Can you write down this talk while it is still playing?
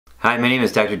Hi, my name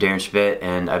is Dr. Darren Schmidt,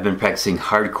 and I've been practicing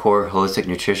hardcore holistic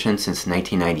nutrition since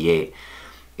 1998.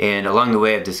 And along the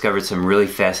way, I've discovered some really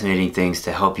fascinating things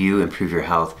to help you improve your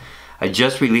health. I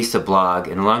just released a blog,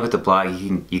 and along with the blog,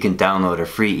 you can download a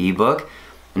free ebook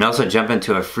and also jump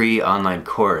into a free online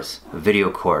course, a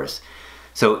video course.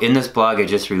 So in this blog I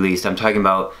just released, I'm talking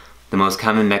about the most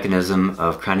common mechanism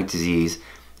of chronic disease.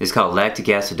 It's called lactic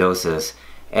acidosis,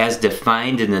 as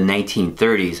defined in the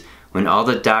 1930s, when all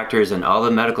the doctors and all the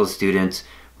medical students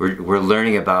were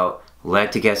learning about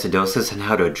lactic acidosis and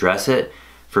how to address it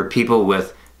for people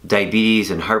with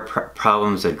diabetes and heart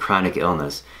problems and chronic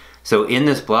illness. So in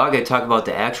this blog I talk about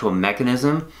the actual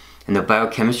mechanism and the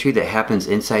biochemistry that happens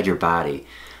inside your body.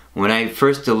 When I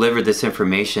first delivered this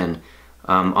information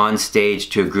on stage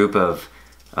to a group of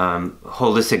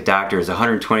holistic doctors,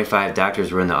 125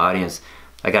 doctors were in the audience,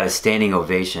 I got a standing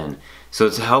ovation. So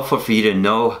it's helpful for you to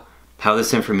know how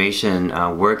this information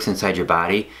works inside your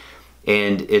body,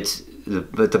 and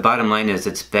but the bottom line is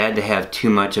it's bad to have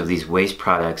too much of these waste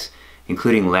products,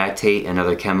 including lactate and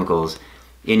other chemicals,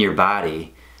 in your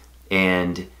body.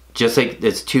 And just like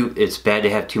it's bad to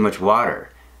have too much water,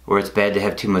 or it's bad to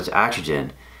have too much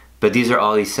oxygen, but these are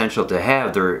all essential to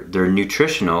have. They're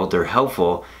nutritional, they're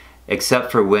helpful,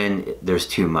 except for when there's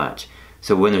too much.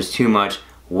 So when there's too much,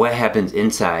 what happens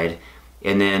inside,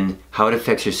 and then how it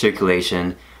affects your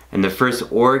circulation. And the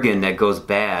first organ that goes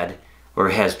bad or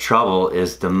has trouble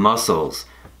is the muscles.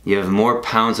 You have more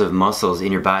pounds of muscles in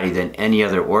your body than any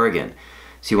other organ.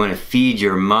 So you want to feed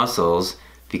your muscles,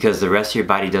 because the rest of your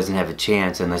body doesn't have a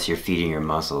chance unless you're feeding your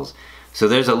muscles. So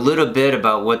there's a little bit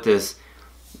about what this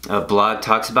blog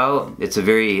talks about. It's a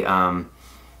very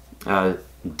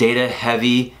data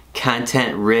heavy,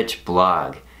 content rich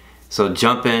blog. So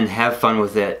jump in, have fun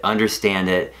with it, understand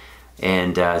it.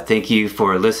 And thank you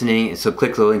for listening. So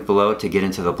click the link below to get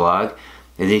into the blog,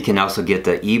 and then you can also get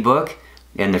the ebook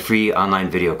and the free online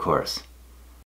video course.